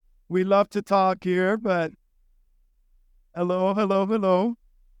We love to talk here, but hello, hello, hello.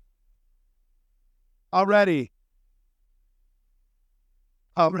 Already,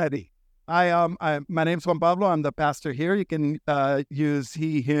 already. My name's Juan Pablo. I'm the pastor here. You can use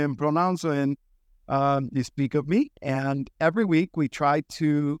he, him pronouns when you speak of me. And every week we try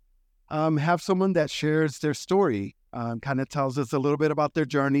to have someone that shares their story, kind of tells us a little bit about their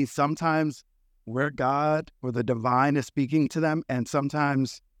journey. Sometimes where God or the divine is speaking to them, and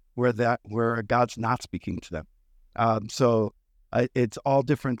sometimes where God's not speaking to them. So it's all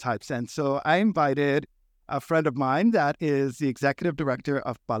different types. And so I invited a friend of mine that is the executive director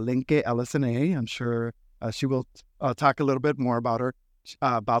of Palenque LSNA. I'm sure she will talk a little bit more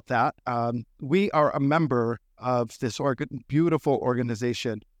about that. We are a member of this beautiful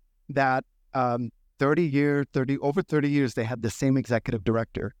organization that over 30 years, they had the same executive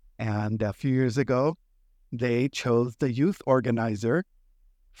director. And a few years ago, they chose the youth organizer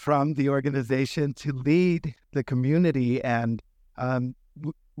from the organization to lead the community. And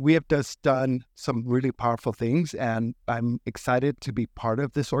we have just done some really powerful things. And I'm excited to be part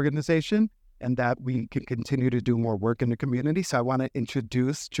of this organization and that we can continue to do more work in the community. So I want to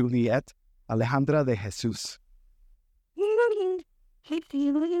introduce Juliet Alejandra de Jesus.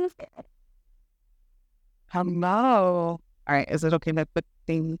 Hello. All right. Is it okay to put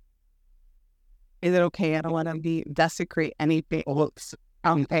things? Is it okay? I don't want to desecrate anything. Oops.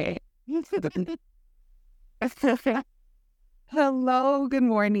 Okay. Hello. Good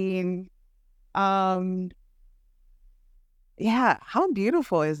morning. Yeah. How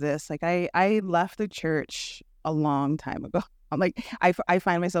beautiful is this? Like I left the church a long time ago. I'm like, I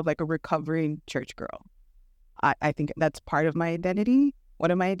find myself like a recovering church girl. I think that's part of my identity. One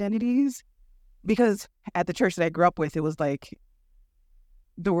of my identities. Because at the church that I grew up with, it was like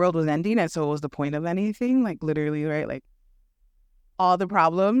the world was ending. And so it was the point of anything, like literally, right? Like all the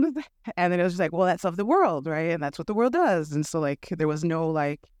problems. And then it was just like, well, that's of the world, right? And that's what the world does. And so like, there was no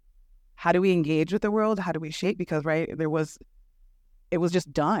like, how do we engage with the world? How do we shape? Because, right, it was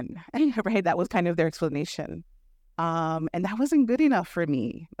just done, right? That was kind of their explanation. And that wasn't good enough for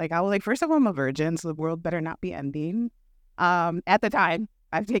me. Like, I was like, first of all, I'm a virgin, so the world better not be ending. At the time,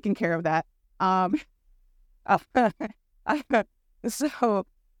 I've taken care of that. So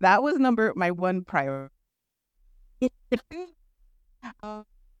that was my one priority.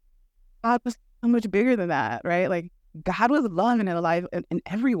 God was so much bigger than that, right? Like God was love and alive in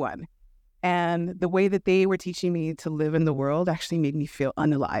everyone. And the way that they were teaching me to live in the world actually made me feel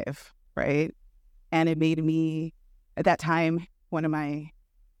unalive, right? And it made me, at that time, one of my,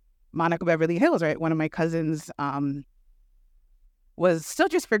 Monica Beverly Hills, right? One of my cousins was still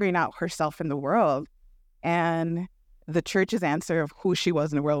just figuring out herself in the world. And the church's answer of who she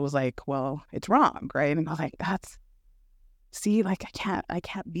was in the world was like, well, it's wrong, right? And I was like, like, I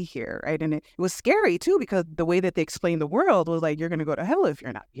can't be here, right? And it was scary too, because the way that they explained the world was like, you're going to go to hell if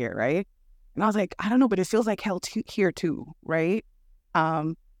you're not here, right? And I was like, I don't know, but it feels like hell here too, right?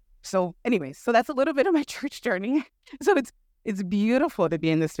 So anyways, so that's a little bit of my church journey. So it's beautiful to be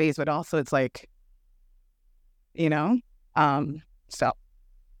in this space, but also it's like, so.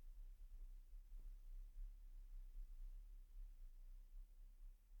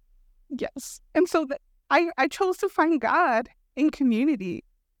 Yes. And so I chose to find God in community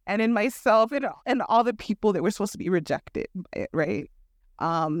and in myself and all the people that were supposed to be rejected by it, right?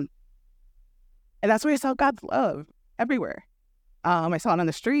 And that's where I saw God's love everywhere. I saw it on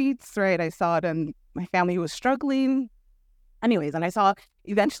the streets, right? I saw it in my family who was struggling. Anyways, and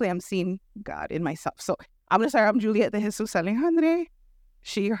eventually I'm seeing God in myself. So I'm going to start. I'm Juliet de Jesus Alejandre.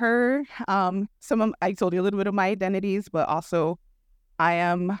 She, her. I told you a little bit of my identities, but also I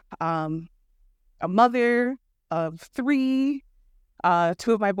am a mother of 3.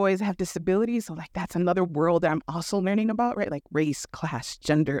 2 of my boys have disabilities. So like that's another world that I'm also learning about, right? Like race, class,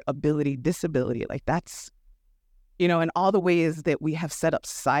 gender, ability, disability. Like that's, and all the ways that we have set up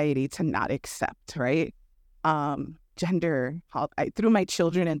society to not accept, right? Gender, through my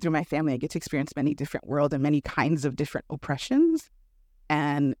children and through my family, I get to experience many different worlds and many kinds of different oppressions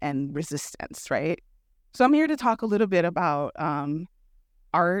and resistance, right? So I'm here to talk a little bit about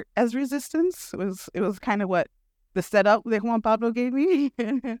art as resistance. It was kind of what the setup that Juan Pablo gave me.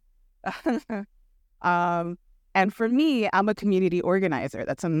 And for me, I'm a community organizer.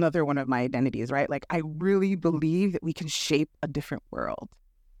 That's another one of my identities, right? Like I really believe that we can shape a different world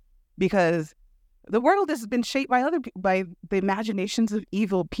because the world has been shaped by the imaginations of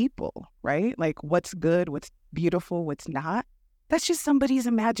evil people, right? Like what's good, what's beautiful, what's not. That's just somebody's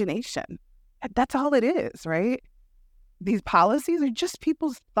imagination. That's all it is, right? these policies are just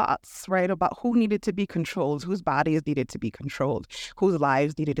people's thoughts, right, about who needed to be controlled, whose bodies needed to be controlled, whose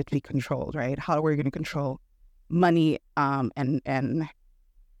lives needed to be controlled, right? How we're going to control money, and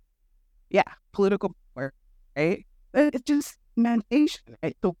political power, right? It's just imagination,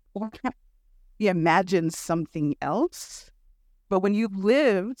 right? So why can't we imagine something else? But when you've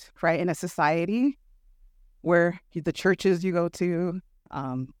lived, right, in a society where the churches you go to,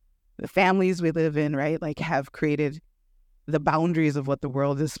 the families we live in, right, like have created the boundaries of what the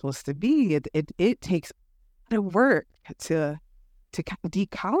world is supposed to be, it takes a lot of work to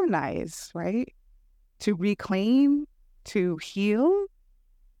decolonize, right, to reclaim, to heal,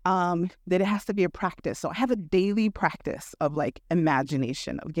 that it has to be a practice. So I have a daily practice of like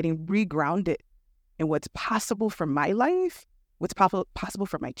imagination, of getting regrounded in what's possible for my life, what's possible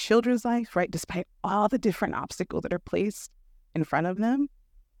for my children's life, right, despite all the different obstacles that are placed in front of them,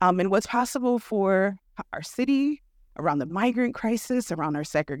 and what's possible for our city, around the migrant crisis, around our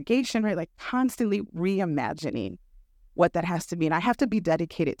segregation, right, like constantly reimagining what that has to be. And I have to be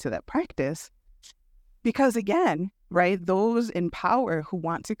dedicated to that practice because, again, right, those in power who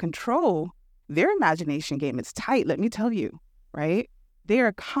want to control, their imagination game is tight, let me tell you, right? They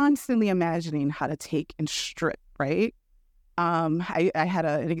are constantly imagining how to take and strip, right? I had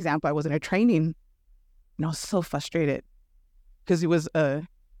an example. I was in a training and I was so frustrated because it was a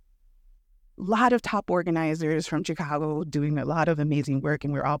lot of top organizers from Chicago doing a lot of amazing work,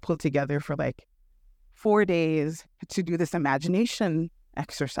 and we were all pulled together for like 4 days to do this imagination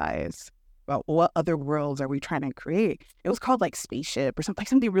exercise about what other worlds are we trying to create. It was called like Spaceship or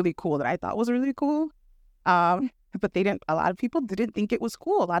something really cool that I thought was really cool. But a lot of people didn't think it was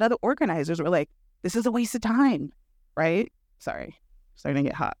cool. A lot of the organizers were like, this is a waste of time, right? Sorry, starting to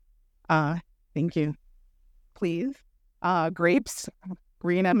get hot. Thank you. Please. Grapes,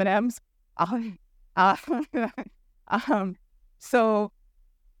 green M&Ms. So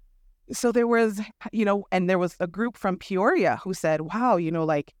there was, and there was a group from Peoria who said, wow,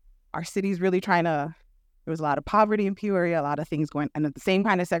 like our city's really trying to, there was a lot of poverty in Peoria, a lot of things going, and the same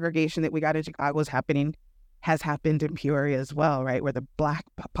kind of segregation that we got in Chicago has happened in Peoria as well, right? Where the Black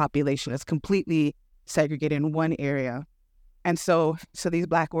population is completely segregated in one area. And so these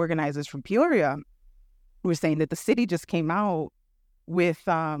Black organizers from Peoria were saying that the city just came out with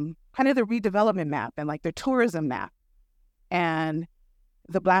kind of the redevelopment map and like their tourism map. And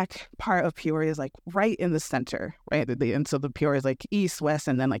the Black part of Peoria is like right in the center, right? And so the Peoria is like east, west,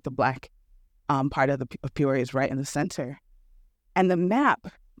 and then like the Black part of Peoria is right in the center. And the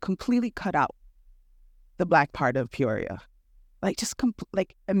map completely cut out the Black part of Peoria, like just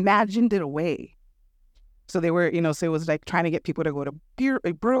like imagined it away. So they were, so it was like trying to get people to go to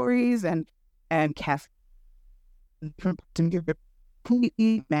breweries and cafes.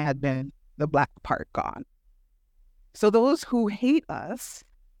 Completely imagine the Black part gone. So those who hate us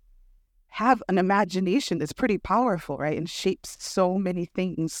have an imagination that's pretty powerful, right? And shapes so many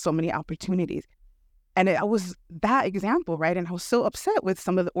things, so many opportunities. And it was that example, right? And I was so upset with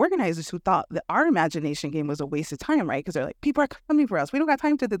some of the organizers who thought that our imagination game was a waste of time, right? Because they're like, people are coming for us. We don't got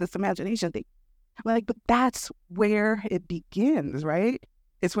time to do this imagination thing. I'm like, but that's where it begins, right?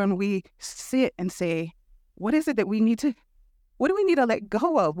 It's when we sit and say, what is it that we need to, what do we need to let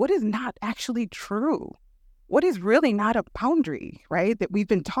go of? What is not actually true? What is really not a boundary, right? That we've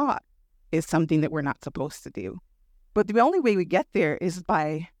been taught is something that we're not supposed to do. But the only way we get there is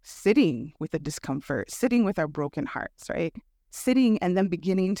by sitting with the discomfort, sitting with our broken hearts, right? Sitting and then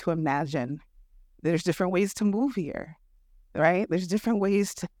beginning to imagine there's different ways to move here, right? There's different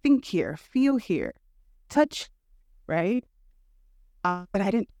ways to think here, feel here, touch, right? But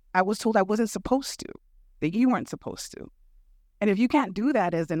I was told I wasn't supposed to, that you weren't supposed to. And if you can't do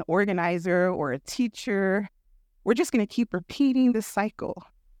that as an organizer or a teacher, we're just going to keep repeating this cycle,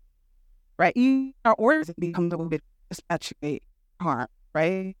 right? Our orders become a little bit perpetuate harm,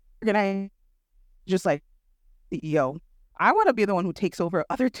 right? We're going to just like, I want to be the one who takes over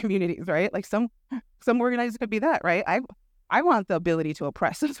other communities, right? Like some organizers could be that, right? I want the ability to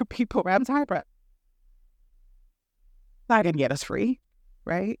oppress other people, right? I'm tired of it. It's not going to get us free,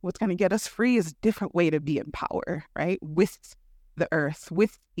 right? What's going to get us free is a different way to be in power, right? With the earth,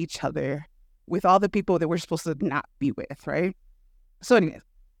 with each other, with all the people that we're supposed to not be with, right? So anyways,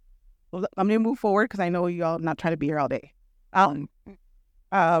 I'm going to move forward because I know y'all not trying to be here all day.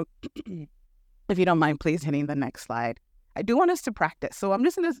 If you don't mind, please hitting the next slide. I do want us to practice. So I'm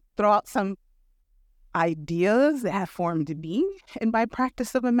just going to throw out some ideas that have formed me in my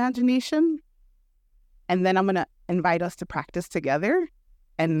practice of imagination. And then I'm going to invite us to practice together.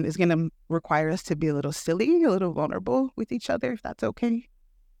 And it's going to require us to be a little silly, a little vulnerable with each other, if that's okay.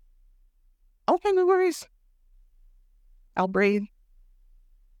 Okay, no worries. I'll breathe.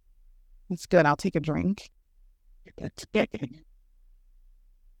 It's good. I'll take a drink.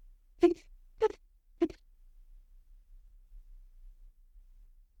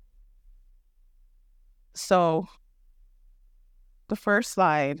 So the first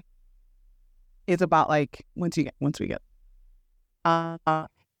slide is about like once we get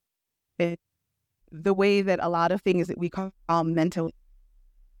it, the way that a lot of things that we call mental,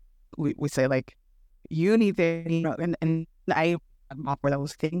 we say like you need to, and I offer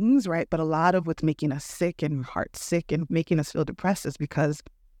those things, right? But a lot of what's making us sick and heart sick and making us feel depressed is because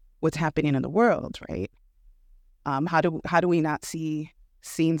what's happening in the world, right? How do we not see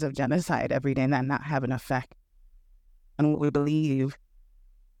scenes of genocide every day and that not have an effect on what we believe,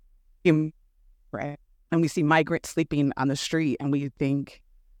 right? And we see migrants sleeping on the street, and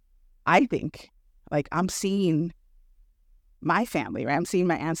I think, like I'm seeing my family, right? I'm seeing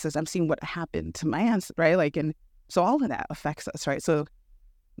my ancestors. I'm seeing what happened to my ancestors, right? Like, and so all of that affects us, right? So,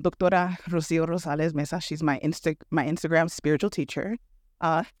 Doctora Rocio Rosales Mesa, she's my Instagram spiritual teacher.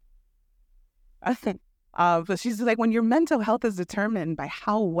 But she's like, when your mental health is determined by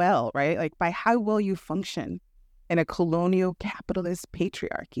how well, right? Like by how well you function in a colonial capitalist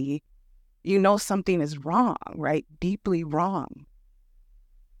patriarchy, you know something is wrong, right? Deeply wrong.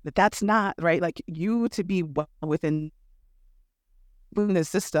 That's not, right? Like you to be well within the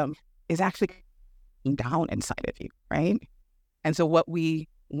system is actually down inside of you, right? And so what we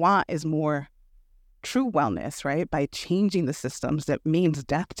want is more true wellness, right? By changing the systems that means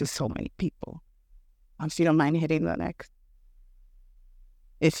death to so many people. So you don't mind hitting the next,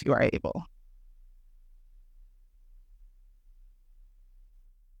 if you are able.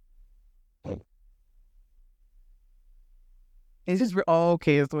 It's just,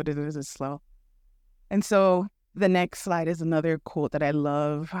 okay, is what it is, it's slow. And so the next slide is another quote that I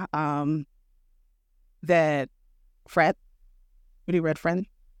love, that Fred, have you read Friend?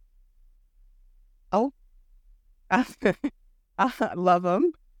 Oh, I love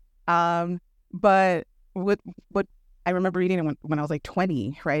him. But what I remember reading it when I was like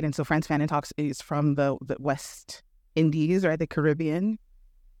 20, right? And so Frantz Fanon is from the West Indies, right? The Caribbean,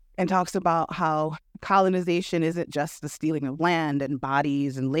 and talks about how colonization isn't just the stealing of land and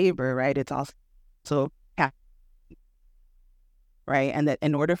bodies and labor, right? It's also, right? And that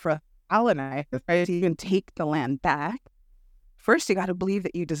in order for a colonizer, right, to even take the land back, first you got to believe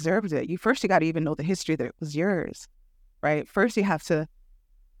that you deserved it. You got to even know the history that it was yours, right? First you have to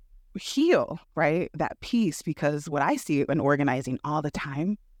heal, right, that piece, because what I see in organizing all the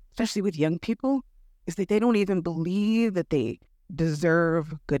time, especially with young people, is that they don't even believe that they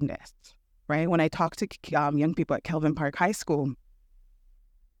deserve goodness, right? When I talk to young people at Kelvin Park High School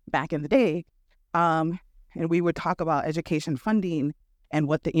back in the day, and we would talk about education funding and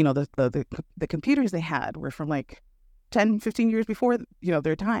what the computers they had were from like 10, 15 years before,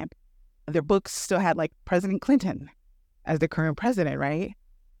 their time. Their books still had like President Clinton as the current president, right?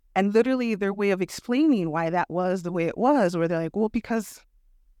 And literally their way of explaining why that was the way it was, where they're like, well, because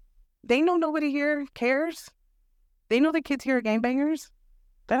they know nobody here cares. They know the kids here are gangbangers.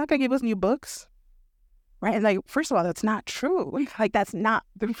 They're not going to give us new books, right? And like, first of all, that's not true. Like, that's not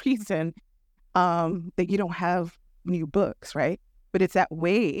the reason that you don't have new books, right? But it's that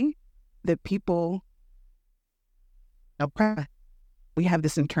way that people oppress. We have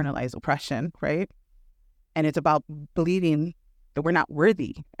this internalized oppression, right? And it's about believing that we're not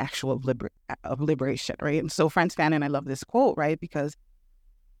worthy of liberation, right? And so Frantz Fanon, I love this quote, right? Because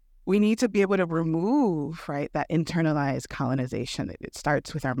we need to be able to remove, right, that internalized colonization. It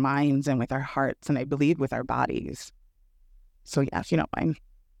starts with our minds and with our hearts, and I believe with our bodies. So yeah, if you don't mind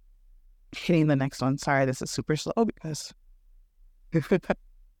hitting the next one. Sorry, this is super slow because is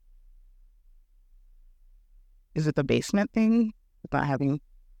it the basement thing? About having,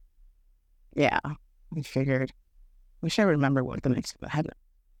 yeah, I figured. Wish I remember what the next had.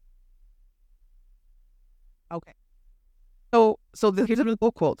 Okay. So here's a really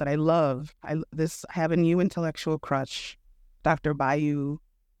cool quote that I love. I have a new intellectual crush, Dr. Bayou.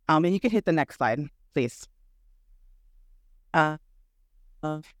 And you can hit the next slide, please.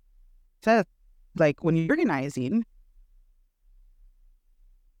 Says, like, when you're organizing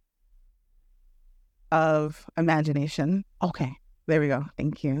of imagination, okay, there we go.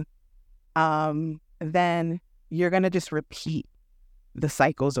 Thank you. Then you're going to just repeat the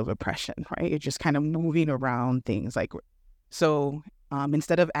cycles of oppression, right? You're just kind of moving around things. Like, so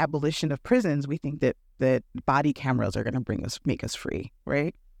instead of abolition of prisons, we think that body cameras are going to make us free,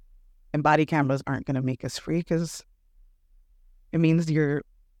 right? And body cameras aren't going to make us free because it means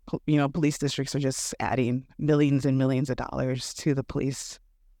police districts are just adding millions and millions of dollars to the police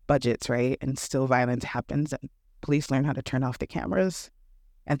budgets, right? And still violence happens. And police learn how to turn off the cameras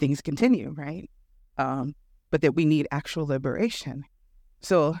and things continue, right? But that we need actual liberation.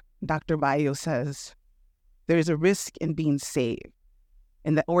 So Dr. Bayo says there's a risk in being saved,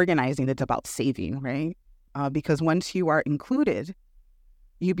 and the organizing that's about saving, right? Because once you are included,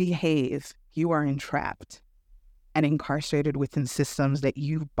 you behave, you are entrapped and incarcerated within systems that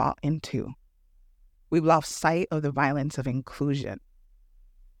you've bought into. We've lost sight of the violence of inclusion.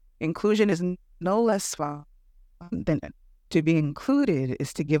 Inclusion is no less fun than to be included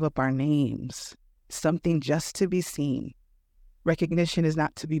is to give up our names, something just to be seen. Recognition is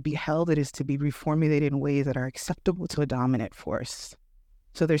not to be beheld, it is to be reformulated in ways that are acceptable to a dominant force.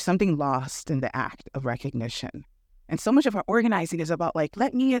 So there's something lost in the act of recognition. And so much of our organizing is about like,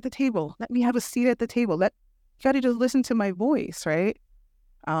 let me at the table, let me have a seat at the table, you gotta just listen to my voice, right?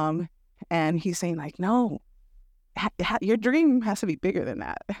 And he's saying like, no, your dream has to be bigger than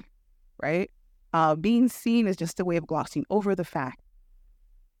that, right? Being seen is just a way of glossing over the fact,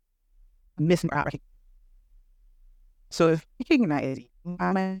 missing out. So if recognizing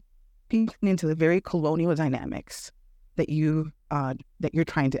into the very colonial dynamics that you're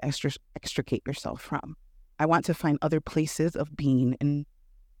trying to extricate yourself from, I want to find other places of being in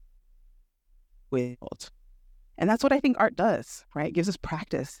the world. And that's what I think art does, right? It gives us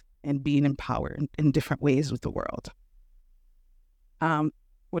practice in being empowered in different ways with the world.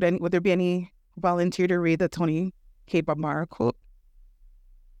 Would there be any volunteer to read the Tony K. Bamara quote?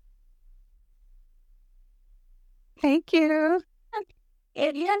 Thank you.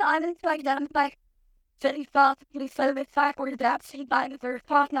 And I just like that, like, city thoughts, please say the fact where that's seen by the first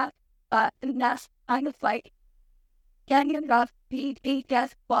partner, and that's kind of like, getting enough be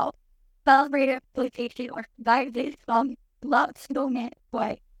just, well, celebrated PlayStation or guys this love snowman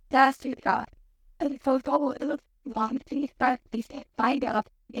way. That's the God. And so go it looks long to start to find out.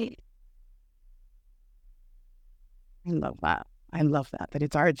 I love that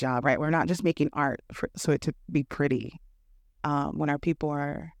it's our job, right? We're not just making art so it to be pretty. When our people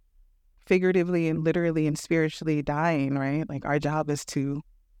are figuratively and literally and spiritually dying, right? Like our job is to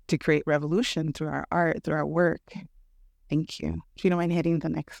create revolution through our art, through our work. Thank you. If you don't mind hitting the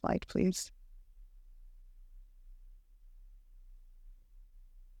next slide, please.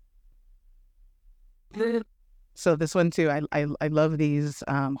 So this one too, I love these.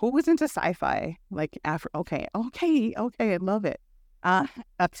 Who was into sci-fi? Like okay, I love it.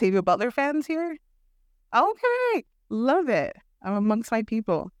 Octavia Butler fans here? Okay, love it. I'm amongst my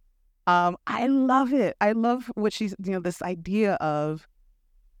people. I love it. I love what she's, this idea of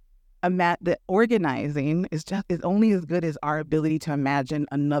that organizing is only as good as our ability to imagine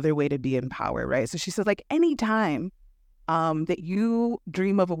another way to be empowered, right? So she says, like, anytime that you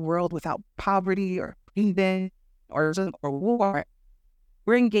dream of a world without poverty or breathing or war,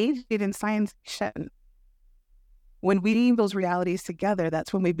 we're engaged in science fiction. When we weave those realities together,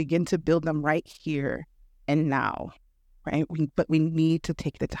 that's when we begin to build them right here and now, right? But we need to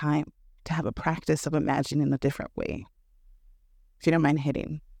take the time to have a practice of imagining in a different way. If you don't mind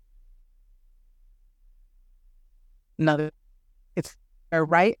hitting. It's our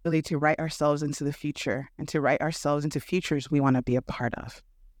right really to write ourselves into the future and to write ourselves into futures we want to be a part of,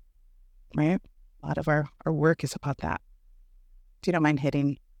 right? A lot of our work is about that. If you don't mind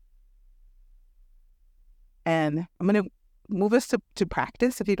hitting. And I'm going to move us to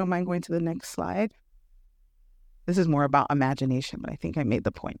practice, if you don't mind going to the next slide. This is more about imagination, but I think I made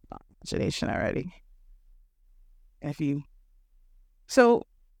the point about imagination already. So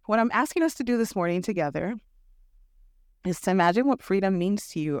what I'm asking us to do this morning together is to imagine what freedom means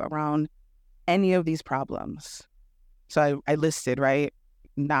to you around any of these problems. So I listed, right?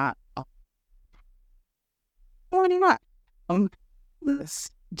 Not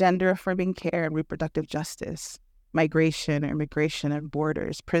gender affirming care and reproductive justice, migration and immigration and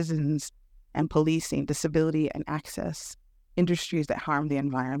borders, prisons and policing, disability and access, industries that harm the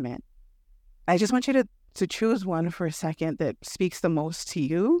environment. I just want you to choose one for a second that speaks the most to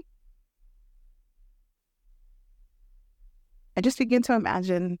you. And just begin to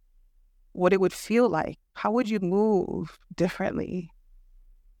imagine what it would feel like. How would you move differently?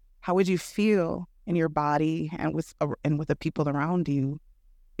 How would you feel in your body and with the people around you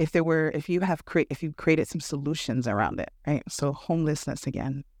if you created some solutions around it, right? So homelessness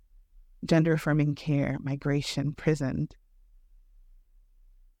again, gender affirming care, migration, prison,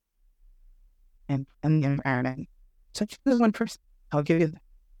 and the environment. So choose one person. I'll give you.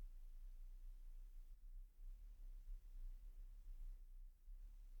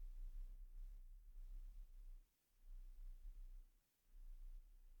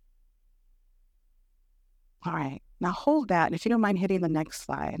 All right, now hold that. And if you don't mind hitting the next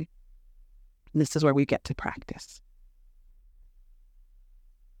slide, This is where we get to practice.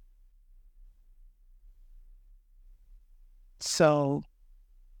 So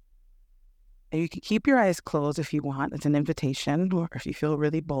you can keep your eyes closed if you want. It's an invitation, or if you feel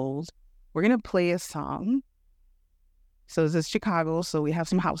really bold. We're going to play a song. So this is Chicago, so we have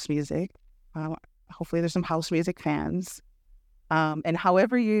some house music. Hopefully there's some house music fans. And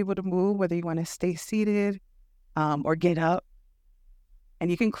however you're able to move, whether you want to stay seated or get up, and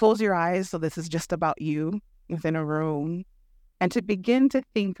you can close your eyes. So this is just about you within a room. And to begin to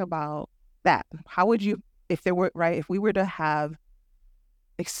think about that, how would you, if we were to have,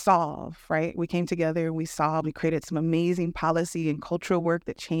 solve, right? We came together, we created some amazing policy and cultural work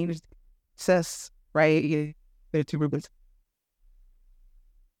that changed us, right? There are two groups.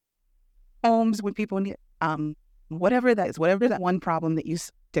 Homes with people need, whatever that is, whatever that one problem that you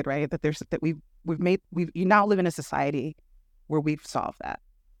did, right? You now live in a society where we've solved that.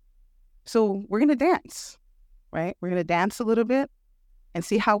 So we're going to dance, right? We're going to dance a little bit and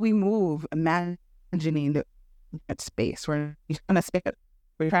see how we move, imagining that space. We're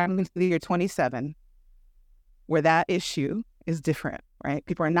traveling to the year 27, where that issue is different, right?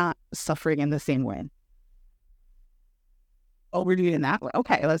 People are not suffering in the same way. Oh, we're doing that?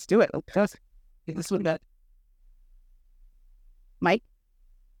 Okay, let's do it. Let's get this one done. Mike?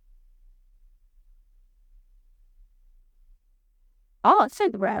 Oh, it's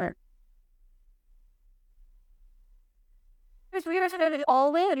Herrera. We were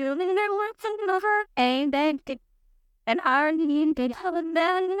always doing their work and over, and then and our need to have a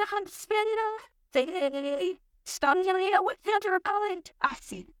man in a hospital. They started yelling out what theater college. I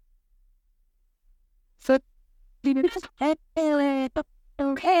see. So,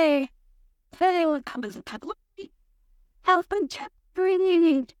 okay. Anyone comes in public. Help and check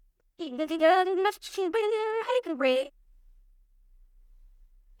breathing. You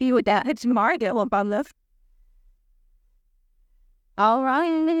would that it's Margaret on left. All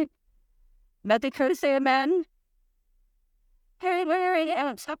right. Let the curse say man. Harry, where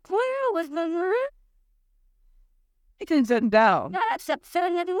was the room? He can sit down. That's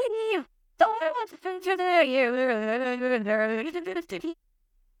upsetting with you. Don't want to finish there.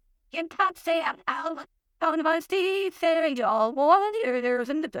 You can't say I'm out. On my Steve, saying all one year there's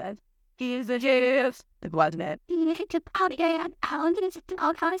in the bed. He's a genius. It wasn't it. You hit your body and out and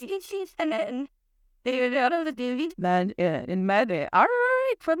all kinds of issues and then they're out of the duty. Then in Monday, all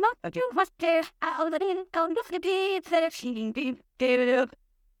right, for not you must there out and in count of the beats that I've seen deep David.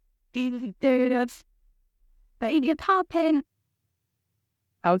 Baby popping.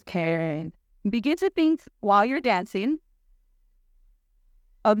 Okay. Begin to think while you're dancing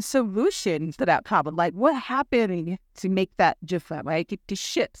of solutions to that problem. Like what happened to make that different, right? The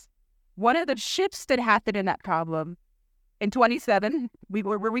shifts. One of the shifts that happened in that problem in 27,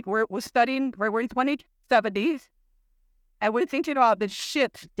 we're studying, we're in 2070s, and we're thinking about the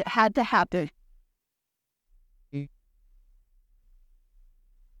shift that had to happen. Who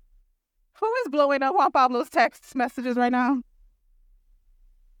is blowing up Juan Pablo's text messages right now?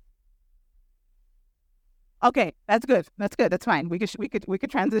 Okay, that's good. That's fine. We could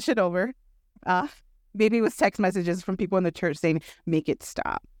transition over. Maybe it was text messages from people in the church saying, "Make it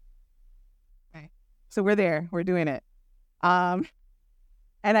stop." Okay, so we're there. We're doing it. So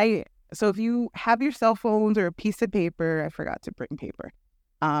if you have your cell phones or a piece of paper, I forgot to bring paper.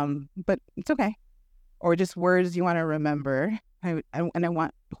 But it's okay. Or just words you want to remember. I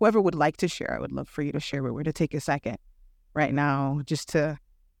want whoever would like to share. I would love for you to share. But we're going to take a second right now just to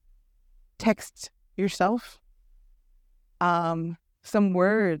text yourself some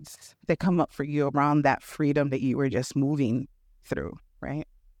words that come up for you around that freedom that you were just moving through, right?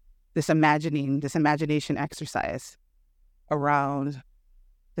 This imagination exercise around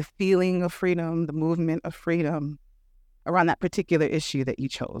the feeling of freedom, the movement of freedom around that particular issue that you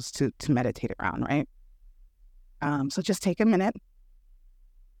chose to meditate around, right? So just take a minute,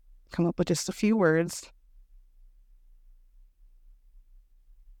 come up with just a few words.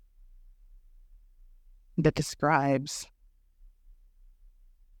 That describes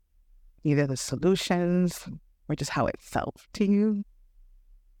either the solutions or just how it felt to you.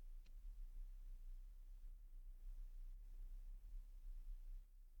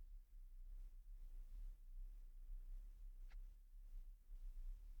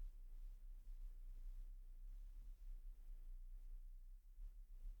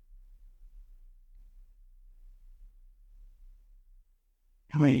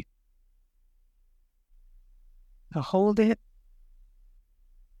 Wait. To hold it.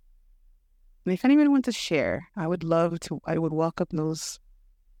 And if anyone wants to share, I would welcome those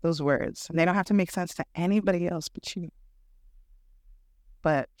words. And they don't have to make sense to anybody else but you.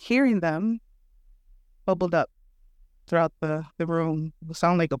 But hearing them bubbled up throughout the room. It will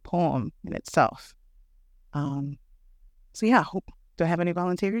sound like a poem in itself. So yeah, do I have any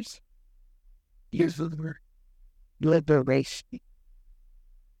volunteers? Here's the word. Liberation.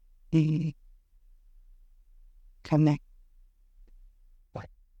 Connect.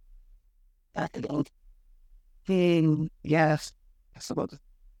 Yes.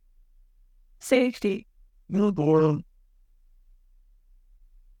 Safety.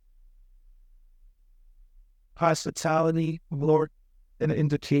 Hospitality, Lord, and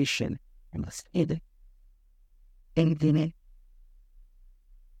invitation. Infinite.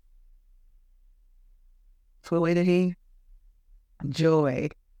 Fluidity, joy,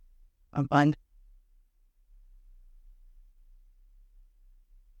 abundance.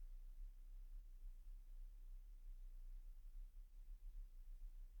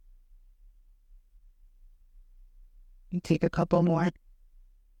 Take a couple more.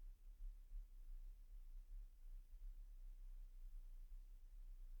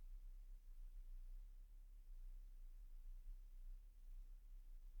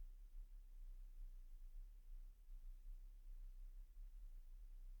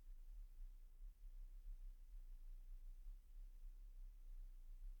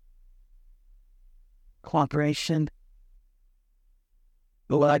 Cooperation.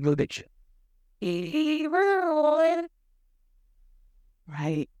 Language.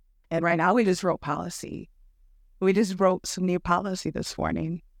 Right. And right now we just wrote policy. We just wrote some new policy this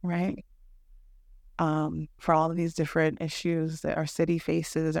morning, right? For all of these different issues that our city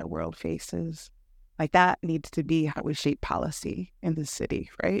faces, our world faces. Like that needs to be how we shape policy in the city,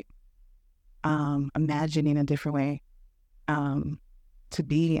 right? Imagining a different way to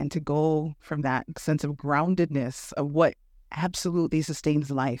be and to go from that sense of groundedness of what absolutely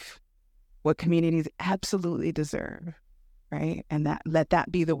sustains life, what communities absolutely deserve, right? And that let that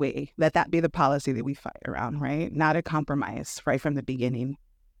be the way, let that be the policy that we fight around, right? Not a compromise right from the beginning.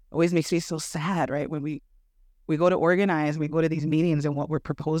 Always makes me so sad, right? When we go to organize, we go to these meetings and what we're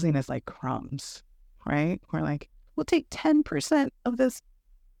proposing is like crumbs, right? We're like, we'll take 10% of this,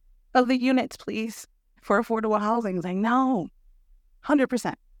 of the units, please, for affordable housing. It's like, no,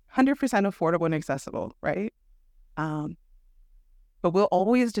 100% affordable and accessible, right? But we'll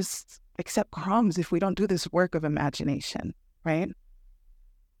always just accept crumbs if we don't do this work of imagination, right?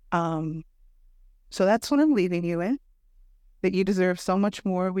 So that's what I'm leaving you in, that you deserve so much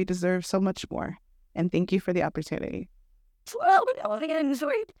more. We deserve so much more. And thank you for the opportunity.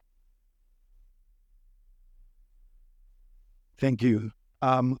 Thank you.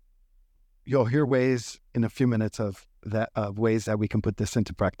 You'll hear ways in a few minutes of ways that we can put this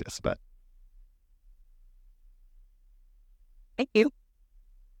into practice, but thank you.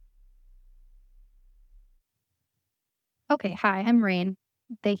 Okay, hi, I'm Rain.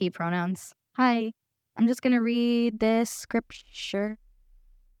 They, he pronouns. Hi, I'm just going to read this scripture.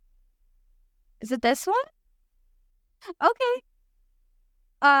 Is it this one?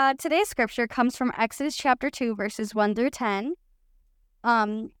 Okay. Today's scripture comes from Exodus chapter 2, verses 1 through 10.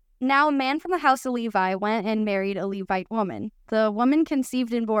 Now a man from the house of Levi went and married a Levite woman. The woman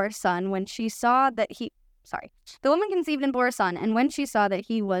conceived and bore a son and when she saw that he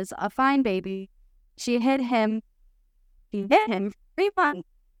was a fine baby, she hid him 3 months.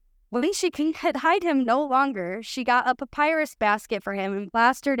 When she could hide him no longer, she got a papyrus basket for him and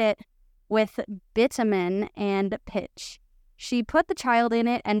plastered it with bitumen and pitch. She put the child in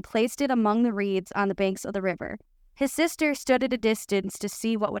it and placed it among the reeds on the banks of the river. His sister stood at a distance to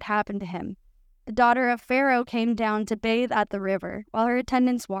see what would happen to him. The daughter of Pharaoh came down to bathe at the river, while her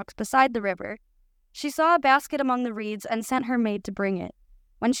attendants walked beside the river. She saw a basket among the reeds and sent her maid to bring it.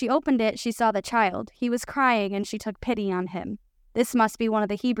 When she opened it, she saw the child. He was crying, and she took pity on him. "This must be one of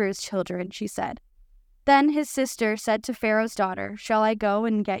the Hebrews' children," she said. Then his sister said to Pharaoh's daughter, "Shall I go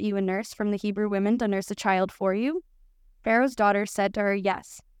and get you a nurse from the Hebrew women to nurse the child for you?" Pharaoh's daughter said to her,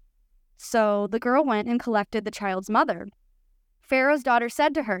 "Yes." So the girl went and collected the child's mother. Pharaoh's daughter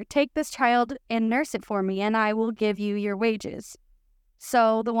said to her, "Take this child and nurse it for me, and I will give you your wages."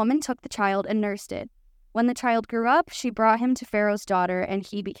 So the woman took the child and nursed it. When the child grew up, she brought him to Pharaoh's daughter, and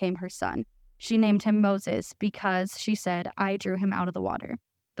he became her son. She named him Moses because she said, "I drew him out of the water."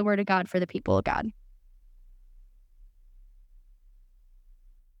 The word of God for the people of God.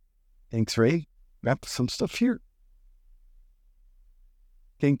 thanks, Ray. Got some stuff here.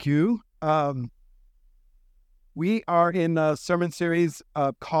 Thank you. We are in a sermon series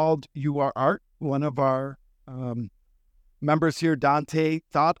called You Are Art. One of our members here, Dante,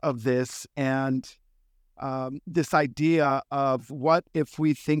 thought of this and this idea of what if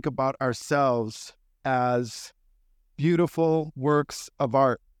we think about ourselves as beautiful works of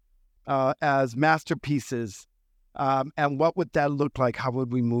art. as masterpieces. And what would that look like? How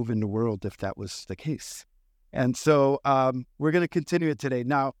would we move in the world if that was the case? And so we're going to continue it today.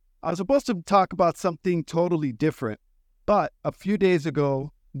 Now, I was supposed to talk about something totally different, but a few days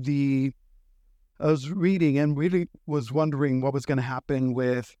ago, I was reading and really was wondering what was going to happen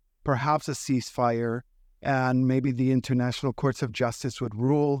with perhaps a ceasefire, and maybe the international courts of justice would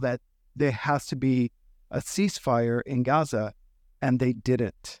rule that there has to be a ceasefire in Gaza, and they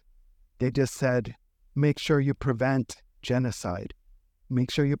didn't. They just said, make sure you prevent genocide. Make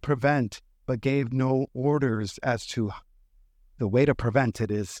sure you prevent, but gave no orders as to the way to prevent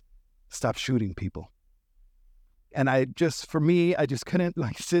it is stop shooting people. And for me, I just couldn't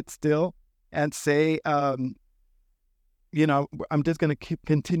sit still and say, I'm just going to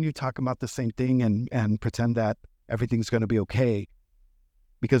continue talking about the same thing and pretend that everything's going to be okay,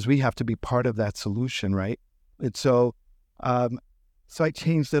 because we have to be part of that solution, right? And so I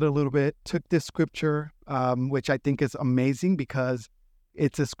changed it a little bit, took this scripture, which I think is amazing because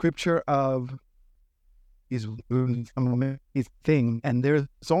it's a scripture of these thing, and there's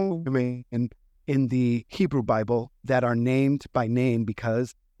only in the Hebrew Bible that are named by name,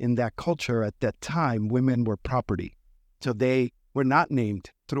 because in that culture at that time, women were property. So they were not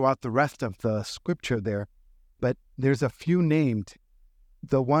named throughout the rest of the scripture there, but there's a few named,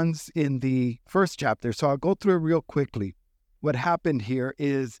 the ones in the first chapter. So I'll go through it real quickly. What happened here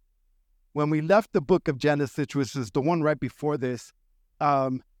is when we left the book of Genesis, which is the one right before this,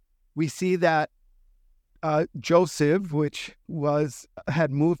 we see that Joseph, which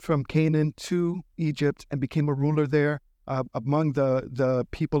had moved from Canaan to Egypt and became a ruler there among the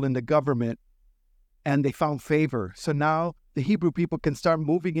people in the government, and they found favor. So now the Hebrew people can start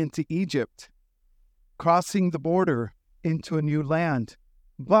moving into Egypt, crossing the border into a new land.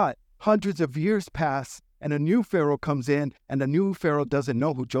 But hundreds of years pass, and a new Pharaoh comes in, and the new Pharaoh doesn't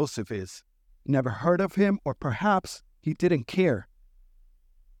know who Joseph is. Never heard of him, or perhaps he didn't care,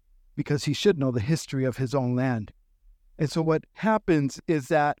 because he should know the history of his own land. And so what happens is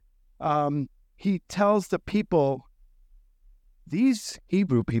that he tells the people, these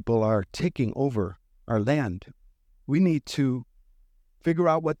Hebrew people are taking over our land. We need to figure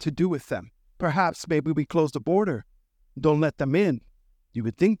out what to do with them. Perhaps maybe we close the border, don't let them in. You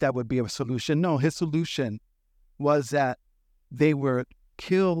would think that would be a solution. No, his solution was that they would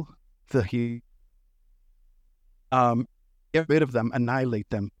kill the Hebrew, get rid of them, annihilate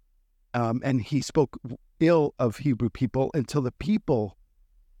them. And he spoke ill of Hebrew people until the people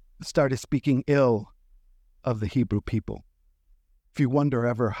started speaking ill of the Hebrew people. If you wonder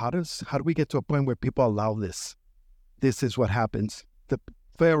ever, how do we get to a point where people allow this? This is what happens. The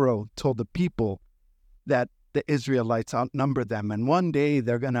Pharaoh told the people that the Israelites outnumber them, and one day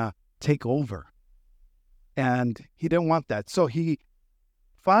they're going to take over. And he didn't want that. So he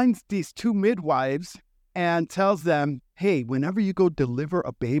finds these two midwives and tells them, hey, whenever you go deliver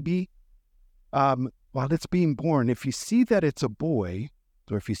a baby, while it's being born, if you see that it's a boy,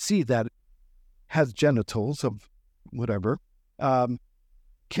 or if you see that it has genitals of whatever,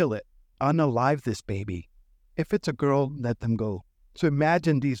 kill it, unalive this baby. If it's a girl, let them go. So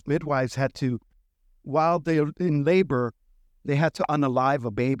imagine these midwives had to, while they're in labor, they had to unalive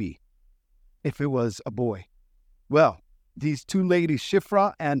a baby if it was a boy. Well, these two ladies,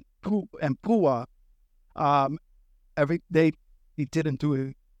 Shifra and Pua, he didn't do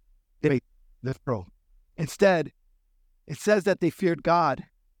it. The Pharaoh. Instead, it says that they feared God,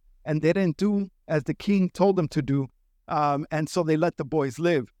 and they didn't do as the king told them to do, and so they let the boys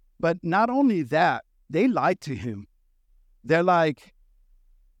live. But not only that, they lied to him. They're like,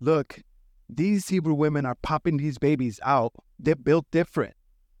 look, these Hebrew women are popping these babies out. They're built different.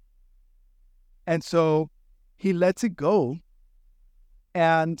 And so he lets it go,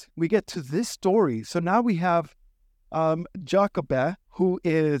 and we get to this story. So now we have Jochebed, who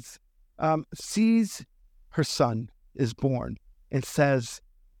is sees her son is born and says,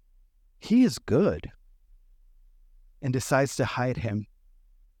 he is good, and decides to hide him,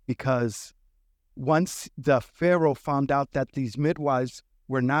 because once the Pharaoh found out that these midwives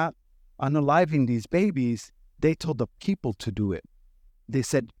were not unaliving these babies, they told the people to do it.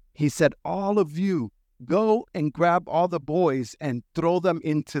 He said, all of you go and grab all the boys and throw them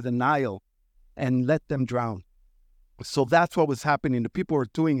into the Nile and let them drown. So that's what was happening. The people were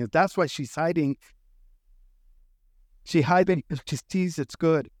doing it. That's why she's hiding. She hides because she sees it's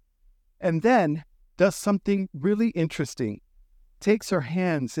good. And then does something really interesting. Takes her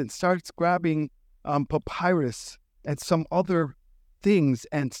hands and starts grabbing papyrus and some other things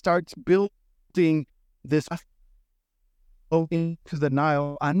and starts building this into the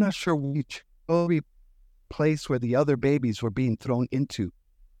Nile. I'm not sure which place where the other babies were being thrown into.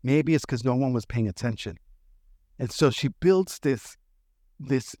 Maybe it's because no one was paying attention. And so she builds this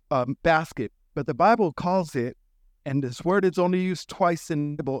basket, but the Bible calls it, and this word is only used twice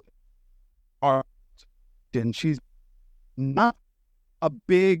in the Bible, ark. And she's not a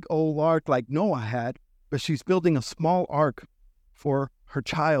big old ark like Noah had, but she's building a small ark for her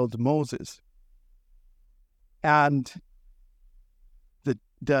child Moses. And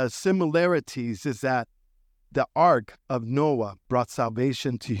the similarities is that the ark of Noah brought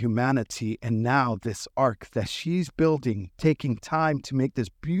salvation to humanity, and now this ark that she's building, taking time to make this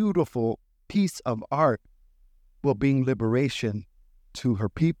beautiful piece of art, will bring liberation to her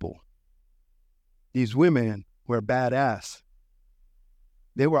people. These women were badass.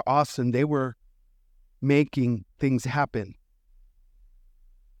 They were awesome. They were making things happen.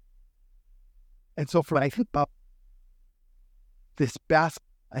 And so when I think about this basket,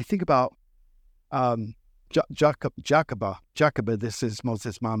 I think about Jochebed, this is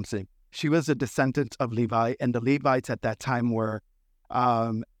Moses' mom's name. She was a descendant of Levi, and the Levites at that time were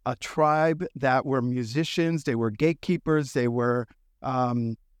a tribe that were musicians. They were gatekeepers. They were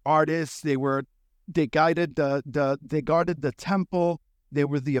artists. They guarded the temple. They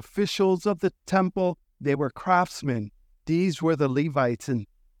were the officials of the temple. They were craftsmen. These were the Levites, and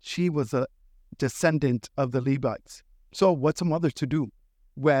she was a descendant of the Levites. So what's a mother to do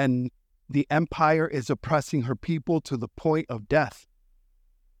when the empire is oppressing her people to the point of death?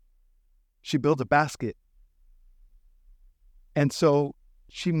 She built a basket. And so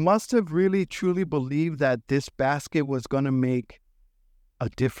she must have really truly believed that this basket was going to make a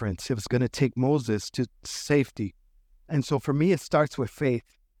difference. It was going to take Moses to safety. And so for me, it starts with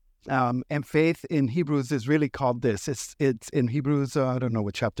faith. And faith in Hebrews is really called this. It's in Hebrews, I don't know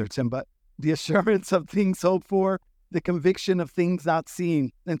what chapter it's in, but the assurance of things hoped for, the conviction of things not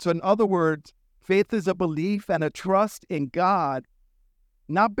seen. And so in other words, faith is a belief and a trust in God,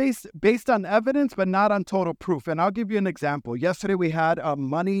 not based on evidence, but not on total proof. And I'll give you an example. Yesterday we had a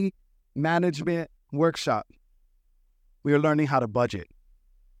money management workshop. We were learning how to budget.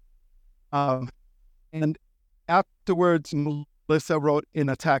 And afterwards, Melissa wrote in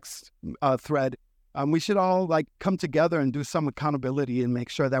a text thread, we should all come together and do some accountability and make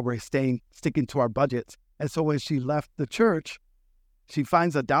sure that we're sticking to our budgets. And so when she left the church, she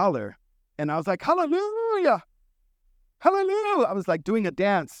finds $1. And I was like, hallelujah, hallelujah. I was like doing a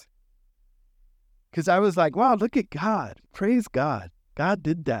dance. Because I was like, wow, look at God. Praise God. God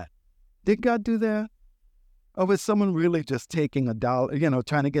did that. Did God do that? Or was someone really just taking $1,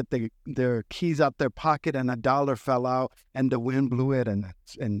 trying to get their keys out their pocket, and $1 fell out and the wind blew it,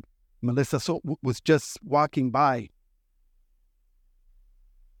 and Melissa was just walking by.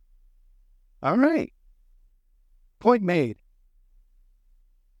 All right. Point made.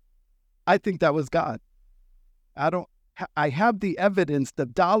 I think that was God. I have the evidence. The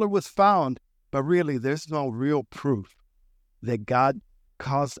 $1 was found, but really there's no real proof that God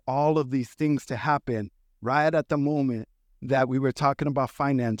caused all of these things to happen right at the moment that we were talking about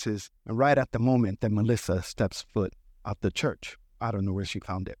finances, and right at the moment that Melissa steps foot out the church. I don't know where she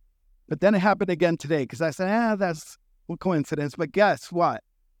found it. But then it happened again today, because I said, that's a coincidence. But guess what?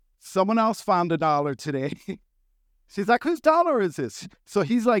 Someone else found $1 today. She's like, whose dollar is this? So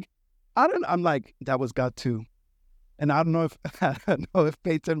he's like, I'm like, that was God too. And I don't know if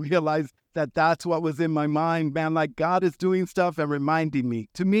Peyton realized that that's what was in my mind, man. Like, God is doing stuff and reminding me.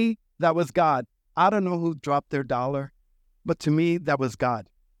 To me, that was God. I don't know who dropped their $1, but to me, that was God.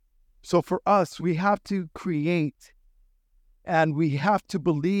 So for us, we have to create, and we have to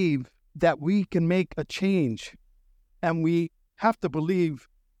believe that we can make a change. And we have to believe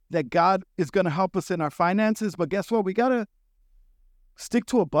that God is going to help us in our finances. But guess what? We got to stick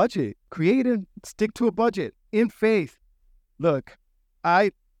to a budget. Create and stick to a budget in faith. Look,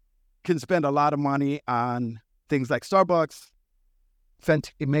 I can spend a lot of money on things like Starbucks,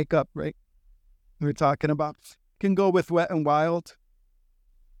 Fenty makeup, right? We're talking about. Can go with Wet and Wild.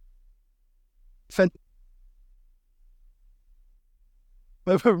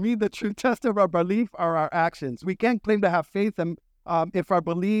 But for me, the true test of our belief are our actions. We can't claim to have faith if our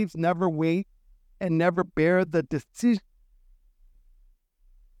beliefs never wait and never bear the decision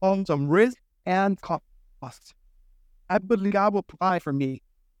of some risk and cost. I believe God will provide for me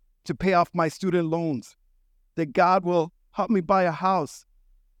to pay off my student loans, that God will help me buy a house,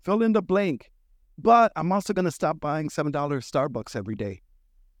 fill in the blank. But I'm also going to stop buying $7 Starbucks every day.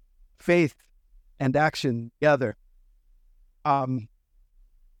 Faith and action together. But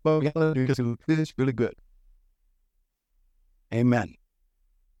we gotta do this really good. Amen.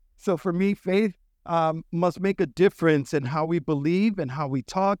 So for me, faith must make a difference in how we believe and how we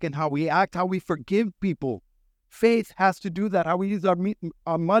talk and how we act, how we forgive people. Faith has to do that. How we use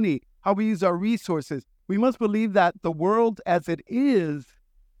our money, how we use our resources. We must believe that the world as it is,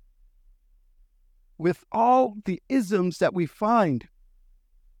 with all the isms that we find,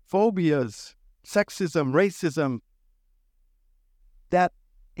 phobias, sexism, racism, that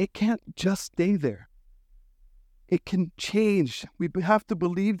it can't just stay there. It can change. We have to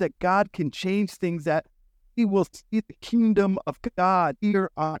believe that God can change things, that we will see the kingdom of God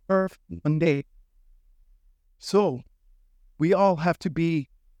here on earth one day. So we all have to be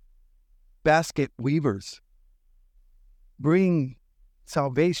basket weavers. Bring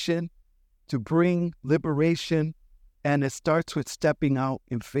salvation, to bring liberation, and it starts with stepping out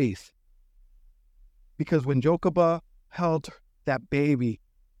in faith. Because when Jochebed held that baby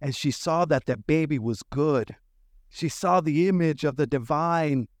and she saw that that baby was good, she saw the image of the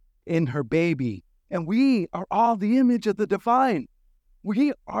divine in her baby. And we are all the image of the divine.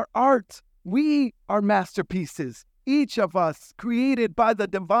 We are art. We are masterpieces. Each of us created by the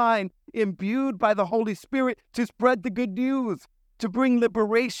divine, imbued by the Holy Spirit to spread the good news, to bring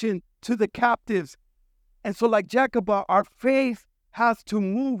liberation to the captives. And so like Jacob, our faith has to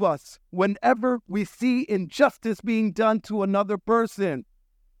move us whenever we see injustice being done to another person.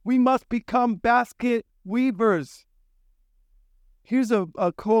 We must become basket weavers. Here's a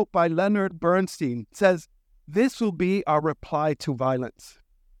quote by Leonard Bernstein. It says, "This will be our reply to violence,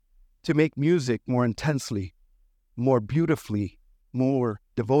 to make music more intensely, more beautifully, more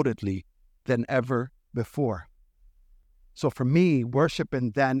devotedly than ever before." So for me, worship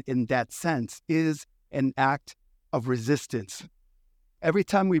and then in that sense is an act of resistance. Every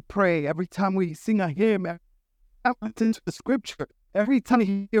time we pray, every time we sing a hymn, every time we listen to the scripture, every time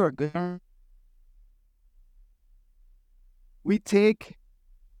we hear a good, we take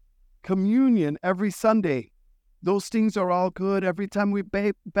communion every Sunday. Those things are all good. Every time we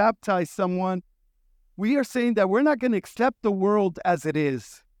baptize someone, we are saying that we're not going to accept the world as it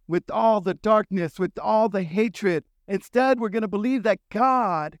is, with all the darkness, with all the hatred. Instead, we're going to believe that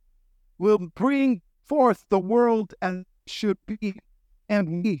God will bring forth the world as it should be,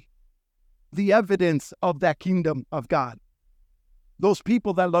 and we, the evidence of that kingdom of God. Those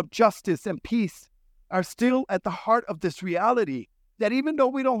people that love justice and peace are still at the heart of this reality, that even though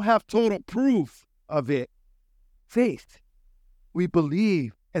we don't have total proof of it, faith, we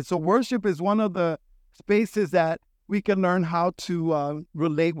believe. And so worship is one of the spaces that we can learn how to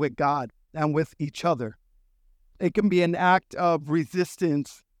relate with God and with each other. It can be an act of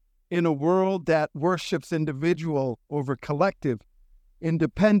resistance in a world that worships individual over collective,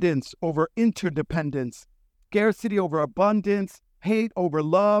 independence over interdependence, scarcity over abundance, hate over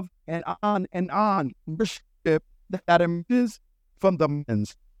love, and on and on. Worship that emerges from the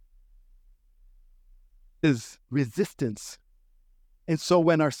minds is resistance. And so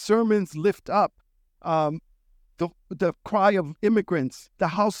when our sermons lift up the cry of immigrants, the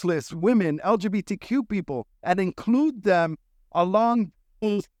houseless, women, LGBTQ people, and include them along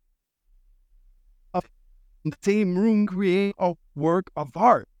those of the same room, create a work of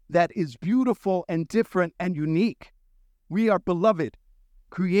art that is beautiful and different and unique. We are beloved,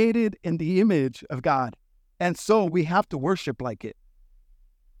 created in the image of God. And so we have to worship like it.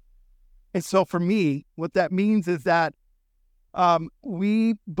 And so for me, what that means is that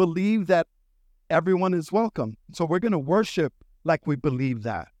we believe that everyone is welcome. So we're going to worship like we believe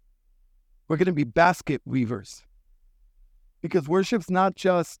that. We're going to be basket weavers. Because worship's not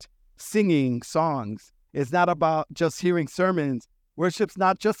just singing songs. It's not about just hearing sermons. Worship's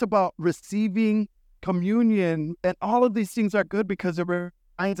not just about receiving communion. And all of these things are good because it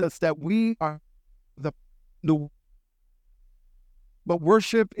reminds us that we are the but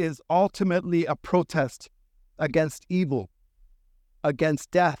worship is ultimately a protest against evil,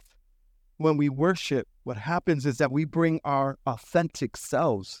 against death. When we worship, what happens is that we bring our authentic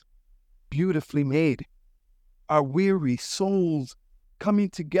selves, beautifully made, our weary souls coming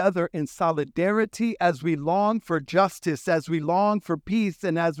together in solidarity as we long for justice, as we long for peace,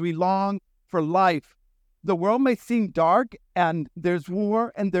 and as we long for life. The world may seem dark, and there's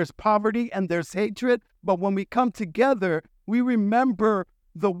war, and there's poverty, and there's hatred, but when we come together, we remember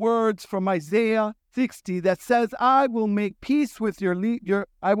the words from Isaiah 60 that says, "I will make peace with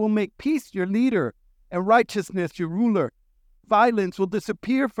I will make peace your leader, and righteousness your ruler. Violence will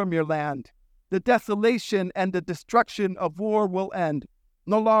disappear from your land. The desolation and the destruction of war will end.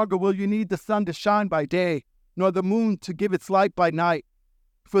 No longer will you need the sun to shine by day, nor the moon to give its light by night.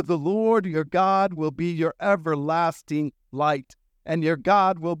 For the Lord your God will be your everlasting light, and your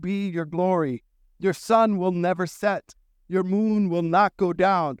God will be your glory. Your sun will never set. Your moon will not go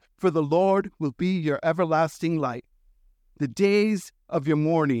down, for the Lord will be your everlasting light. The days of your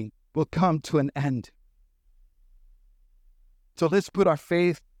mourning will come to an end, So let's put our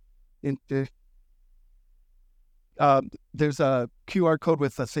faith into, there's a QR code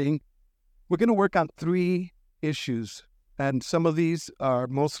with a saying. We're going to work on 3 issues, and some of these are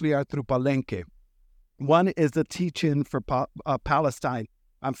mostly through Palenque. One is the teaching for Palestine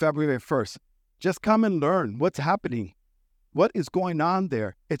on February 1st. Just come and learn what's happening, what is going on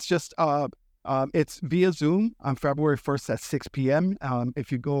there. It's just, it's via Zoom on February 1st at 6 p.m.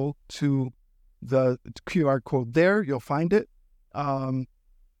 If you go to the QR code there, you'll find it.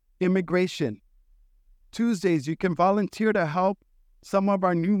 Immigration. Tuesdays, you can volunteer to help some of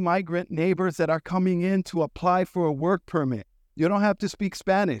our new migrant neighbors that are coming in to apply for a work permit. You don't have to speak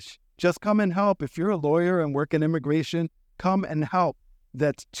Spanish. Just come and help. If you're a lawyer and work in immigration, come and help.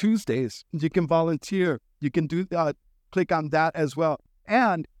 That's Tuesdays. You can volunteer. You can do click on that as well.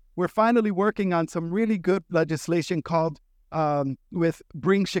 And we're finally working on some really good legislation called with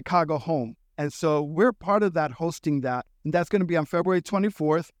Bring Chicago Home. And so we're part of that, hosting that. And that's going to be on February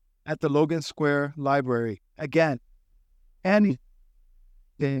 24th at the Logan Square Library. Again, and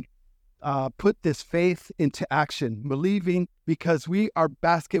put this faith into action, believing, because we are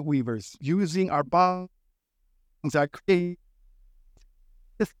basket weavers, using our bodies, our creativity,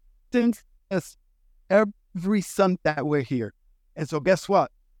 every Sunday that we're here. And so guess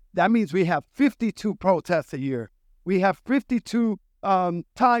what? That means we have 52 protests a year. We have 52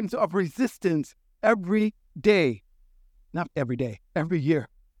 times of resistance every day. Not every day, every year.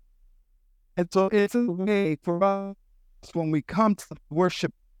 And so it's a way for us, when we come to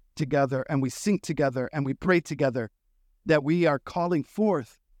worship together and we sing together and we pray together, that we are calling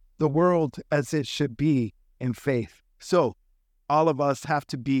forth the world as it should be in faith. So all of us have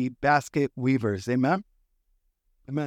to be basket weavers. Amen?